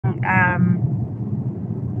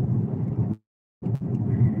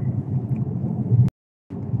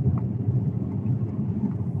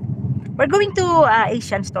We're going to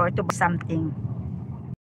Asian store to buy something.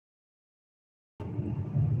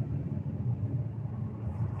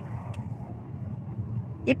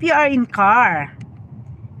 If you are in car.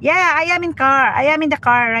 Yeah, I am in car. I am in the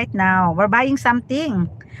car right now. We're buying something.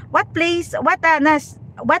 What place? What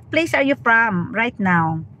place are you from right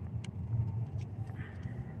now?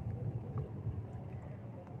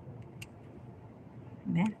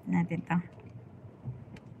 Natin to.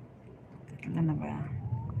 Tatlo na ba?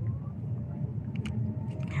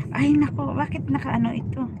 Ay nako, bakit naka-ano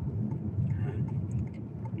ito?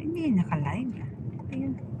 Hindi naka-live.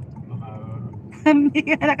 Ayun. Hindi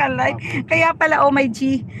ka naka-live. Kaya pala, oh my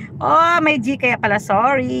G. Oh my G, kaya pala,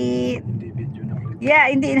 sorry.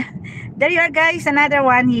 Yeah, hindi. There you are guys, another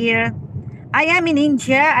one here. I am in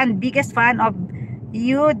India and biggest fan of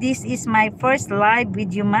you. This is my first live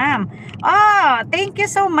with you, ma'am. Oh, thank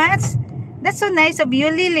you so much. That's so nice of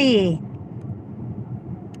you, Lily.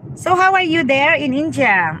 So how are you there in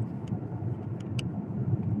India?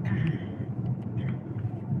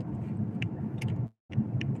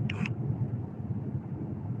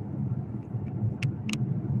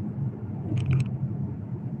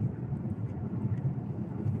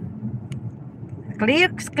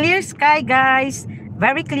 Clear sky, guys.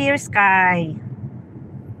 Very clear sky.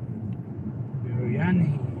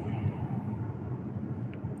 Biryani.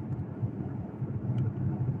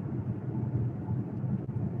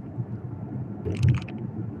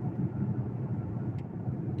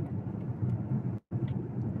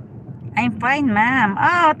 I'm fine, ma'am.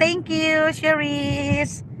 Oh, thank you,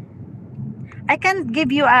 Cherise. I can't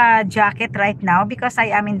give you a jacket right now because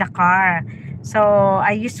I am in the car. So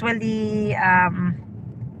I usually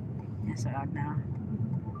so now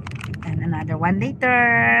and another one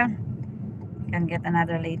later. Can get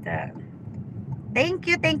another later. Thank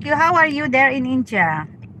you, thank you. How are you there in India?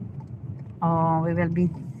 Oh, we will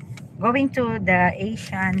be going to the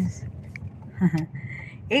Asian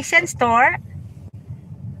store.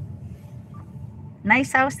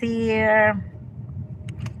 Nice house here.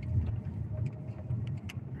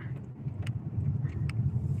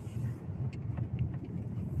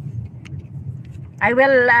 I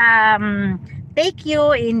will take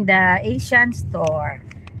you in the Asian store.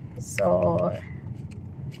 So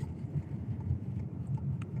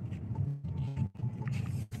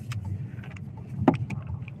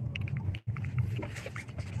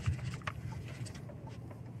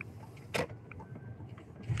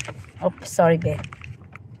oh, sorry, babe.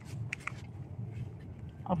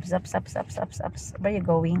 Ups, ups, ups, ups, ups, ups. Where are you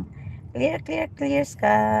going? Clear, clear, clear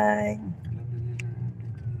sky.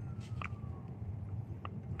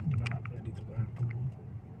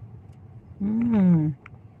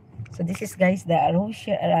 So this is, guys, the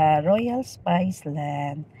Royal Spice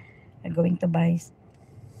Land. We're going to buy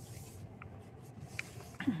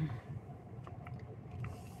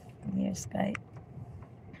clear sky.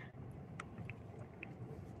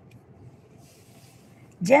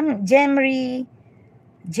 Gemry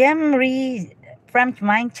from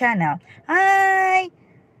my channel. Hi,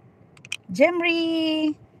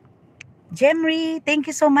 Gemry, thank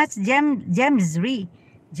you so much, Gemsry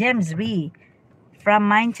from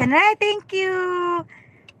mine channel. Hi, thank you.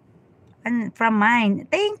 And from mine,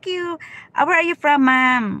 thank you. Where are you from,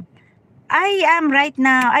 ma'am? I am right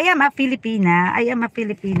now. I am a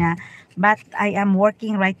Filipina, but I am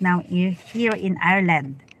working right now here in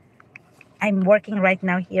Ireland. I'm working right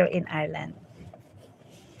now here in Ireland.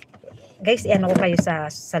 Guys, ano ko kayo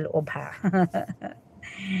sa loob, ha.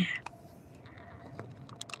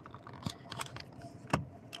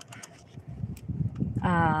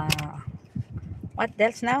 What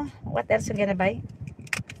else now? What else you gonna buy?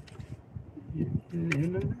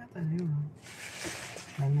 Yun lang na tayo.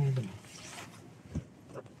 Ano ba?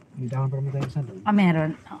 May dahon pa naman tayo sa doon.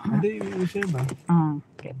 Meron. Hindi, uso ba?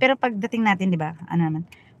 Okay. Pero pagdating natin, di ba? Ano naman?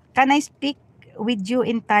 Can I speak with you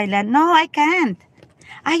in Thailand? No, I can't.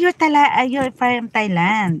 You're from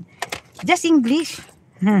Thailand. Just English.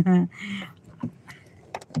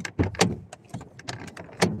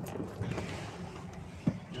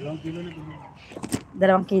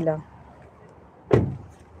 Dalawang kilo.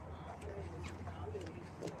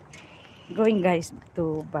 Going, guys,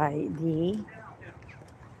 to buy the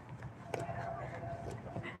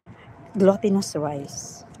glutinous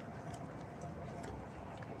rice.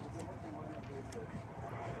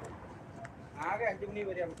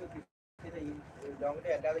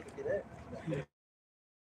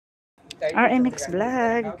 RMX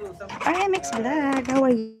Vlog. How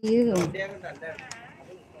are you?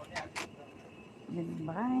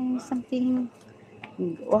 Buy something.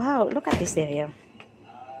 Wow, look at this area.